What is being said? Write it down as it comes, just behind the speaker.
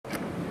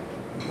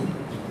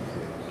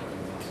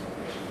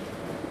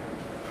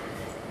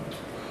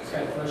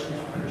questions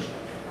for Christian?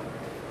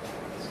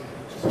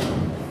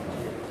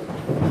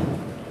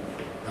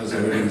 How's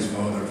everybody's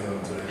father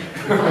feeling today?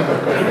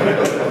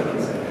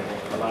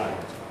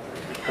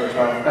 Coach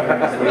from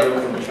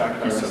the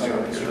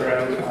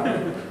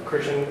Instagram.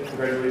 Christian,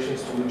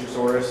 congratulations to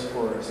Luchasaurus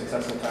for a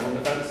successful title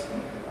defense.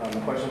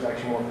 The question is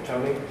actually more for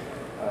Tony.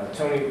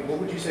 Tony, what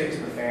would you say to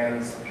the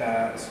fans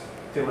that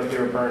feel like they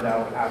were burned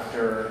out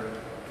after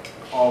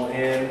All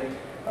In,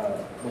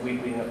 the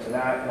week leading up to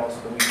that, and also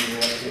the week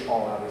leading up to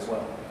All Out as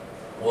well?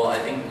 Well, I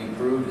think we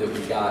proved that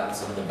we've got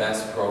some of the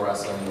best pro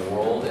wrestling in the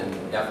world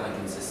and definitely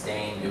can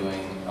sustain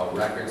doing a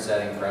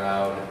record-setting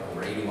crowd,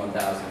 over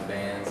 81,000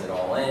 fans at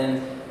All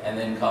In, and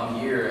then come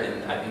here,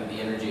 and I think the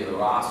energy of the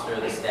roster,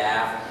 the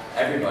staff,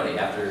 everybody,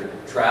 after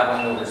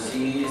traveling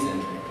overseas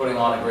and putting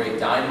on a great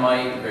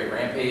Dynamite, great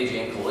Rampage,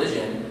 and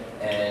Collision,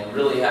 and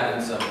really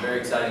having some very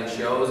exciting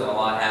shows and a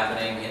lot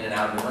happening in and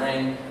out of the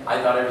ring. I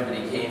thought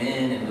everybody came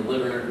in and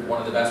delivered one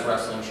of the best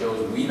wrestling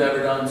shows we've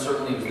ever done.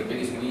 Certainly it was the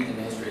biggest week in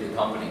the history of the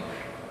company.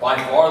 By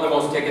far the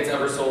most tickets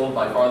ever sold,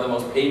 by far the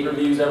most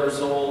pay-per-views ever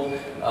sold,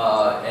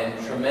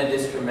 and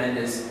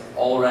tremendous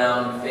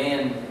all-around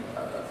fan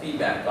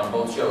feedback on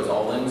both shows.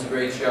 All In was a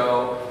great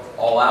show,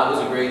 All Out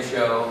was a great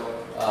show,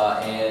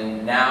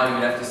 and now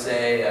you'd have to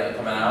say,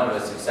 coming out,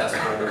 a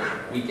successful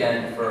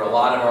weekend for a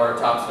lot of our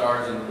top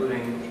stars,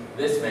 including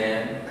this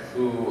man,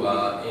 who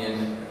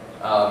in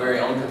very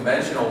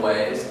unconventional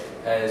ways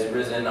has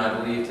risen, I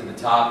believe, to the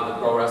top of the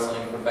pro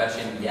wrestling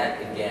profession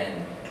yet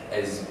again,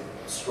 as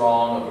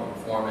strong of a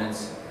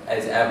performance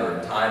as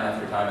ever, time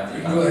after time after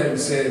time. You go ahead and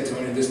say it,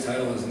 Tony. This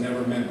title has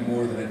never meant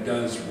more than it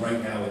does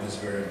right now at this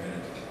very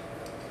minute.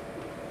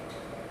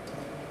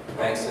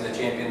 Thanks to the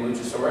champion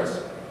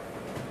Luchasaurus.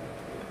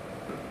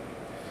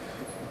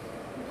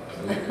 I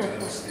believe the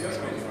title stands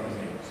right in front of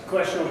me.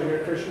 Question over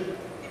here, Christian.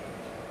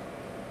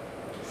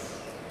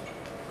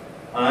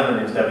 Hi, my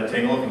name is Devin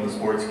Tingle from the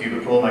Sports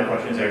Cubicle. My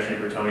question is actually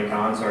for Tony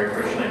Khan. Sorry,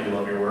 Christian, I do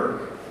love your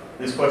work.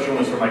 This question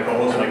was for my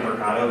co-host, Mike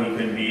Mercado. He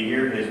couldn't be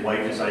here. His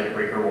wife decided to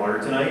break her water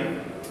tonight.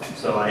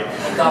 So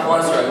God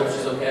bless her. I hope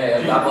she's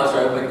okay. God bless her.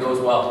 I hope it goes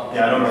well.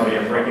 Yeah, I don't know.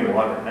 Yeah, breaking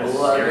water. That's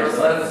scary.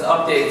 Let us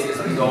updates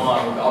as we go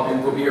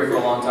on. We'll be here for a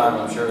long time,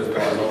 I'm sure, as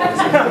well.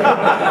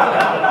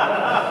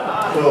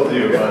 Will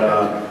do.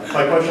 But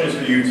my question is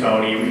for you,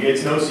 Tony.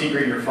 It's no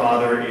secret your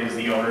father is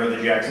the owner of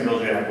the Jacksonville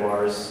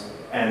Jaguars,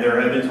 and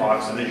there have been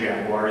talks of the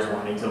Jaguars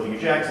wanting to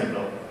leave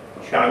Jacksonville.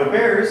 Chicago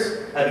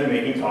Bears have been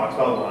making talks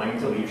about wanting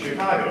to leave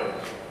Chicago.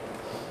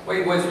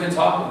 Wait, what's been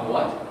talking?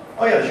 What?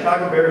 Oh yeah, the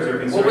Chicago Bears are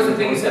concerned. What was the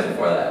thing you said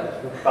before that?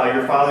 About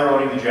your father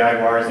owning the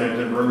Jaguars, and there's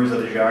been rumors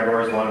that the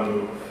Jaguars want to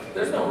move.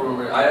 There's no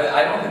rumor.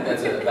 I don't think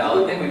that's a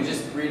valid thing. We've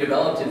just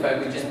redeveloped. In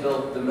fact, we just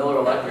built the Miller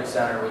Electric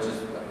Center, which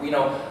is,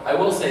 I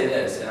will say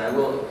this, and I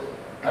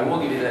will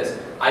give you this.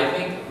 I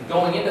think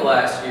going into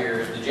last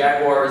year, the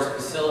Jaguars'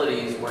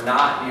 facilities were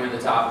not near the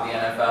top of the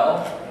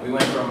NFL. We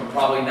went from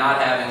probably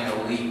not having an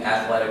elite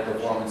athletic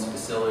performance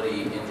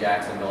facility in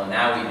Jacksonville, and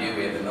now we do.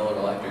 We have the Miller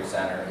Electric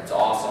Center. It's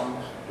awesome.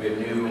 We have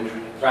new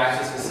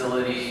practice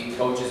facility,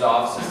 coaches'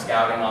 offices,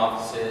 scouting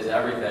offices,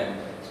 everything.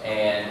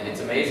 And it's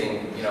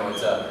amazing.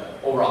 It's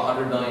over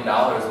 $100 million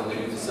in the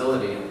new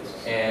facility,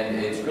 and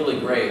it's really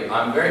great.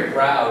 I'm very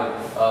proud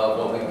of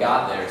what we've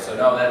got there. So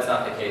no, that's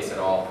not the case at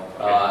all.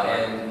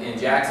 And in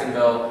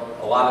Jacksonville,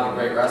 a lot of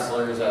the great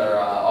wrestlers are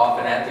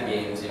often at the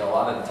games. A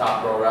lot of the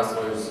top pro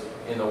wrestlers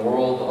in the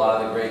world, a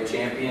lot of the great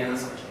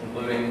champions,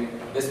 including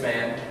this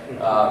man,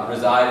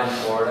 reside in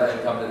Florida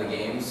and come to the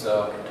games.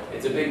 So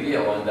it's a big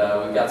deal, and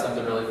we've got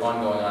something really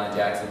fun going on in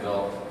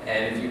Jacksonville.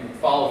 And if you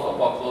follow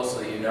football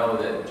closely, you know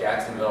that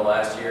Jacksonville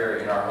last year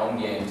in our home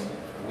games,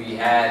 we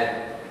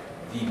had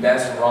the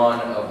best run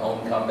of home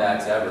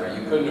comebacks ever.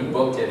 You couldn't have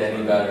booked it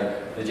any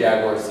better, the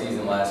Jaguars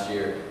season last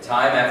year.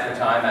 Time after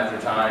time after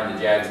time,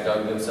 the Jags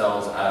dug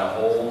themselves out of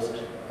holes,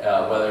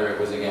 whether it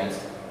was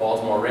against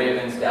Baltimore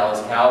Ravens,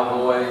 Dallas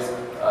Cowboys,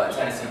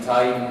 Tennessee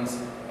Titans,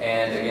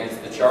 and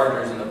against the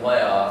Chargers in the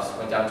playoffs.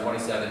 Went down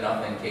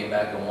 27-0, came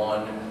back and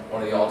won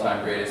one of the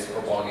all-time greatest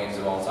football games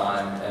of all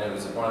time, and it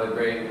was one of the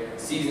great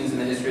seasons in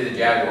the history of the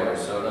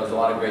Jaguars. So there was a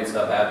lot of great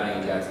stuff happening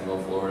in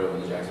Jacksonville, Florida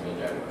with the Jacksonville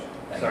Jaguars.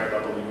 Sorry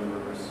about the legal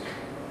rumors.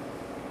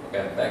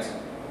 Okay, thanks.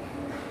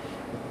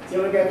 The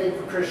other guy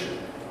for Christian.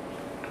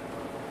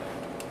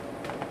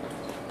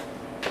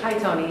 Hi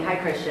Tony, hi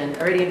Christian.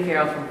 Iridian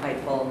Fierro from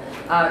Fightful.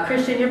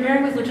 Christian, your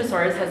pairing with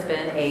Luchasaurus has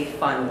been a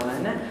fun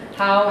one.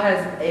 How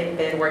has it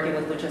been working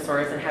with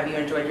Luchasaurus, and have you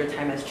enjoyed your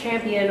time as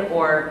champion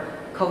or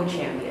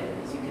co-champion,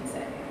 as you could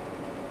say?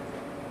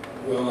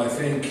 Well, I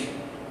think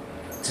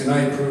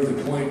tonight proved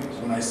the point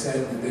when I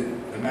said that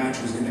the match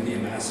was going to be a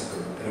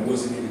massacre, that it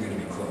wasn't even going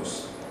to be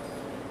close.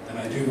 And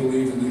I do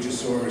believe that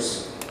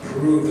Luchasaurus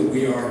proved that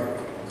we are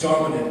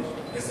dominant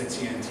as the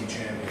TNT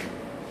champion.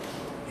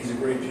 He's a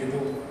great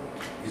pupil.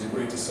 He's a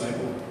great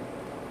disciple.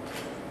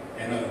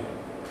 And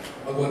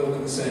I'll go ahead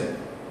and say it.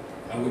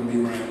 I wouldn't be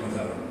where I am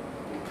without him.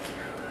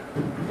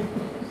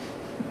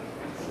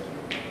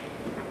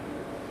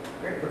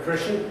 Great. For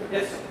Christian?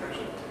 Yes.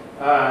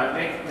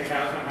 Nick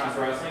Hausman, House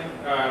Wrestling.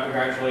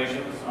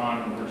 Congratulations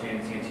on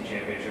retaining the TNT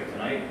Championship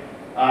tonight.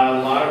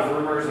 A lot of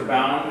rumors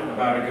abound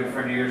about a good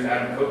friend of yours,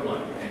 Adam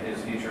Copeland, and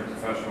his future in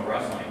professional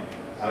wrestling.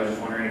 I was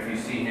just wondering if you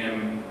see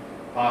him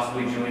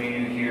possibly joining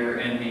you here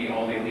in the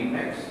All Elite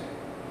mix.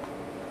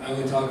 I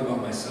only talk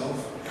about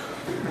myself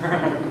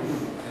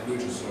and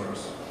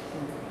Luchasaurus.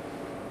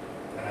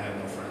 And I have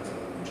no friends other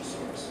than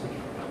Luchasaurus.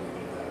 I'll leave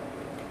it at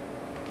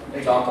that.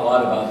 We talk a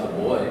lot about the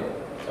boy,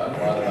 talk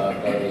a lot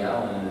about Darby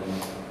Allin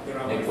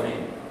and Nick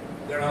Wayne.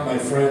 They're not my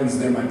friends,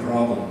 they're my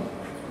problem.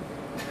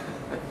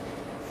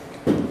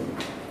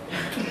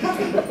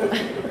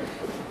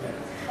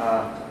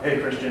 Hey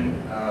Christian,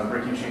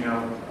 Rick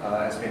Uchino,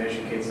 SB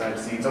Nation, Kate Side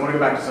Seeds. I want to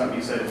go back to something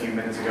you said a few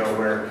minutes ago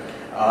where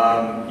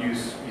you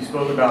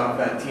spoke about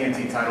that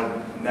TNT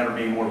title never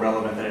being more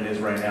relevant than it is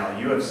right now.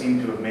 You have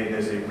seemed to have made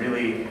this a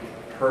really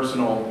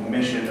personal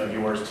mission of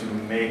yours to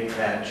make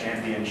that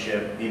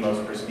championship the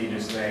most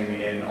prestigious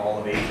thing in all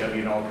of AEW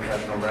and all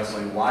professional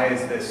wrestling. Why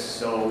is this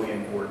so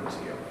important to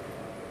you?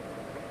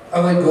 I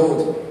like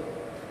gold.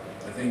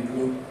 I think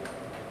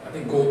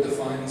gold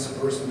defines a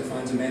person,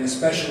 defines a man,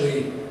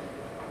 especially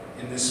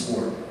in this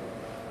sport.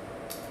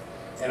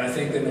 And I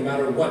think that no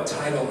matter what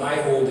title I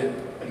hold, it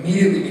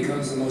immediately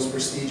becomes the most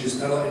prestigious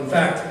title. In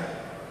fact,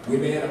 we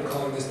may end up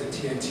calling this the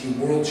TNT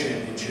World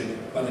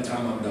Championship by the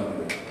time I'm done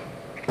with it.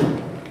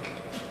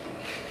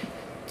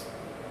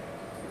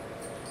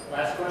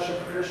 Last question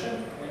for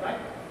Christian. Anybody?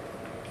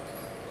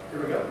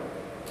 Here we go.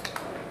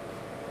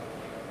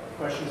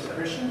 Questions for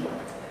Christian?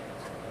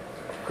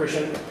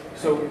 Christian,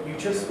 so you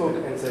just spoke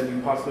and said you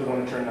possibly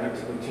want to turn that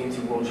to the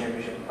TNT World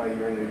Championship by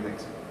year end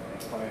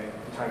by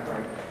the time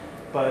frame.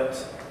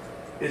 But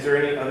is there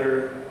any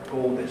other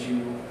goal that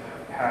you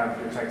have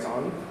your sights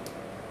on?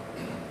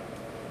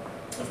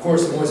 Of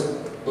course, I'm always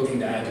looking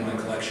to add to my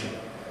collection.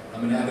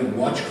 I'm an avid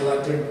watch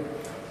collector.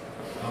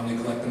 I only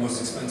collect the most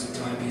expensive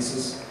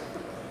timepieces.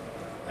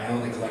 I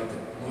only collect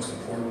the most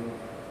important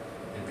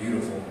and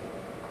beautiful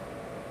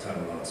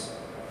title belts.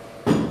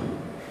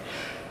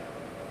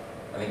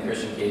 I think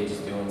Christian Cage is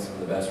doing some of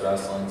the best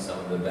wrestling, some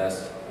of the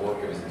best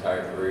work of his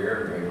entire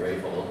career. I'm very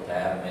grateful to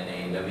have him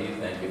in AEW.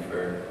 Thank you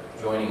for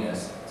joining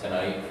us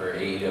tonight for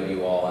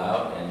AEW All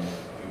Out, and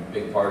you're a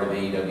big part of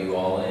AEW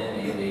All In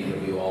and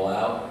AEW All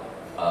Out.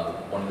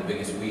 One of the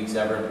biggest weeks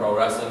ever in pro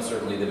wrestling,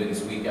 certainly the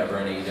biggest week ever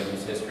in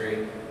AEW's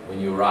history. When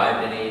you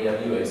arrived in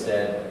AEW, I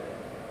said,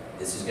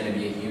 this is going to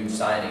be a huge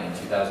signing in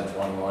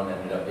 2021.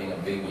 Ended up being a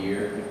big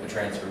year, a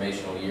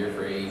transformational year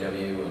for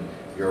AEW, and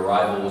your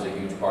arrival was a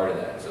huge part of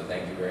that. So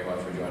thank you very much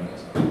for joining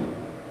us.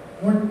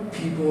 Weren't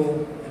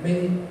people, and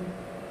maybe,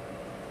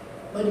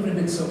 might even have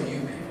been some of you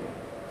people,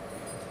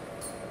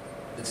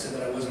 that said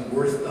that I wasn't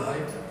worth the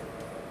hype?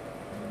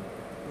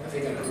 I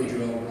think I proved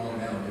you all wrong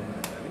now, didn't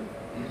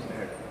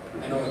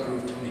I? I know I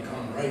proved Tony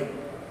Khan right,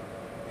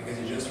 because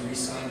he just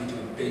re-signed me to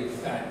a big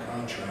fat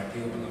contract.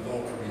 He opened the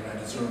vault for me, and I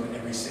deserve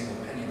every single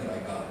penny that I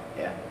got.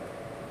 Yeah.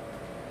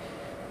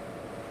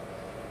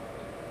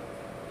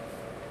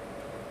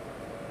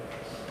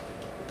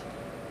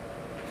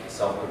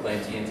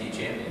 Self-proclaimed TNT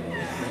champion.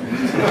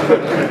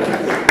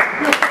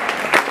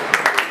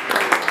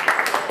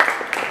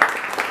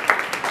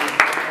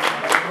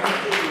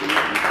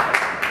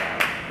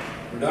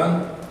 We're done?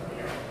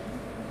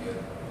 Good.